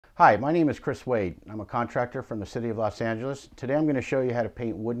Hi, my name is Chris Wade. I'm a contractor from the city of Los Angeles. Today I'm going to show you how to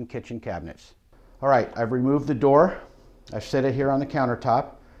paint wooden kitchen cabinets. All right, I've removed the door. I've set it here on the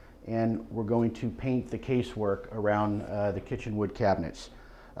countertop, and we're going to paint the casework around the kitchen wood cabinets.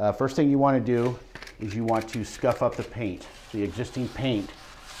 First thing you want to do is you want to scuff up the paint, the existing paint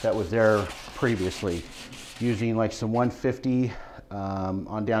that was there previously, using like some 150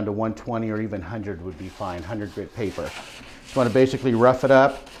 on down to 120 or even 100 would be fine, 100 grit paper. Just want to basically rough it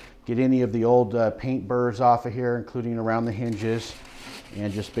up, get any of the old paint burrs off of here, including around the hinges,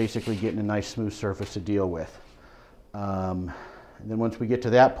 and just basically getting a nice smooth surface to deal with. And then once we get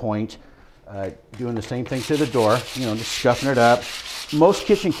to that point, doing the same thing to the door, just scuffing it up. Most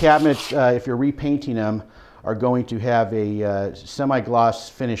kitchen cabinets, if you're repainting them, are going to have a semi-gloss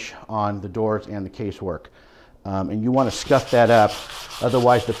finish on the doors and the casework. And you want to scuff that up,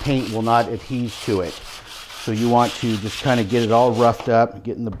 otherwise the paint will not adhere to it. So you want to just kind of get it all roughed up,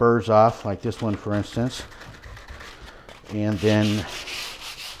 getting the burrs off, like this one for instance. And then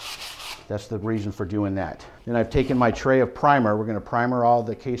that's the reason for doing that. Then I've taken my tray of primer. We're going to primer all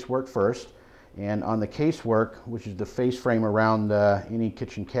the casework first. And on the casework, which is the face frame around any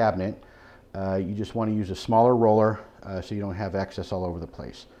kitchen cabinet, you just want to use a smaller roller so you don't have excess all over the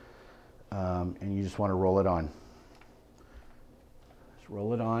place. And you just want to roll it on. Just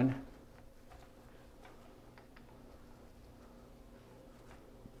roll it on.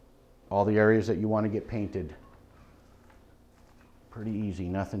 All the areas that you want to get painted. Pretty easy,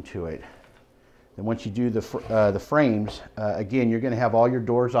 nothing to it. Then once you do the frames, again, you're going to have all your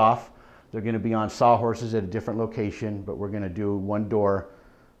doors off. They're going to be on sawhorses at a different location, but we're going to do one door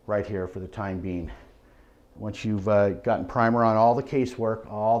right here for the time being. Once you've gotten primer on all the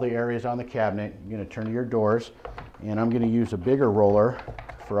casework, all the areas on the cabinet, you're going to turn to your doors, and I'm going to use a bigger roller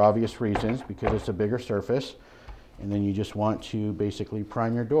for obvious reasons because it's a bigger surface. And then you just want to basically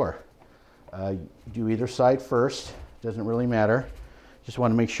prime your door. Do either side first, doesn't really matter. Just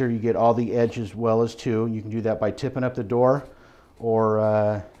want to make sure you get all the edges as well as too. You can do that by tipping up the door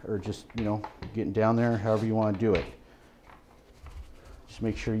or just, getting down there, however you want to do it. Just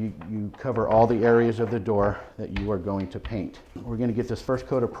make sure you cover all the areas of the door that you are going to paint. We're going to get this first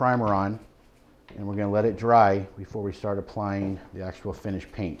coat of primer on, and we're going to let it dry before we start applying the actual finished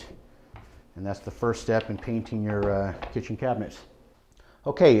paint. And that's the first step in painting your kitchen cabinets.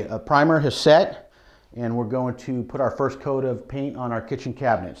 Okay, a primer has set, and we're going to put our first coat of paint on our kitchen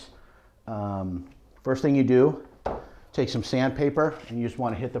cabinets. First thing you do, take some sandpaper, and you just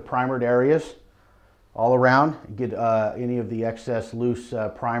want to hit the primered areas all around. Get any of the excess loose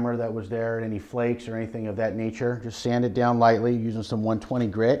primer that was there, any flakes or anything of that nature. Just sand it down lightly using some 120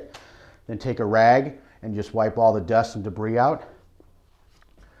 grit. Then take a rag and just wipe all the dust and debris out.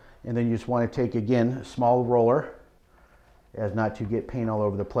 And then you just want to take, again, a small roller as not to get paint all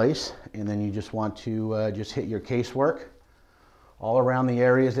over the place. And then you just want to just hit your casework all around the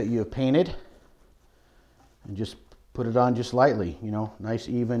areas that you have painted, and just put it on just lightly, nice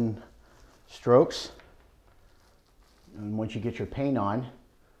even strokes. And once you get your paint on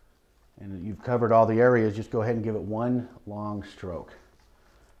and you've covered all the areas, just go ahead and give it one long stroke.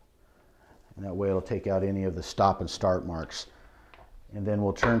 And that way it'll take out any of the stop and start marks. And then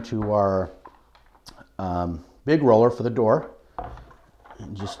we'll turn to our big roller for the door,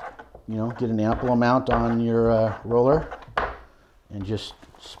 and just get an ample amount on your roller and just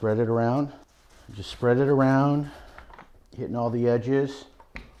spread it around. Just spread it around, hitting all the edges.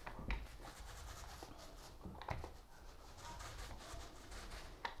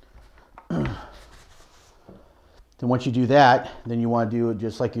 Then once you do that, then you want to do it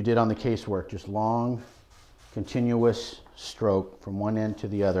just like you did on the casework, just long, continuous stroke from one end to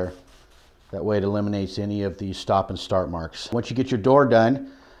the other. That way it eliminates any of the stop and start marks. Once you get your door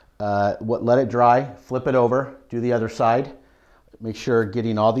done, let it dry, flip it over, do the other side. Make sure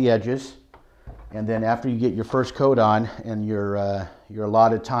getting all the edges. And then after you get your first coat on and your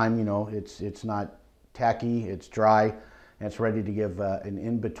allotted time, it's not tacky, it's dry, and it's ready to give an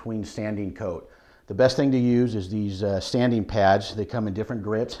in-between sanding coat. The best thing to use is these sanding pads. They come in different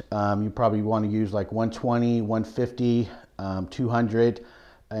grits. You probably want to use like 120, 150, 200.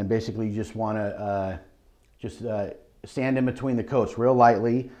 And basically you just want to sand in between the coats real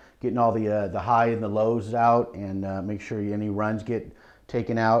lightly, getting all the high and the lows out, and make sure any runs get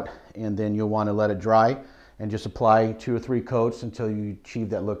taken out. And then you'll want to let it dry and just apply 2 or 3 coats until you achieve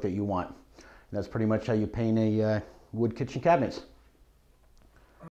that look that you want. And that's pretty much how you paint a wood kitchen cabinets.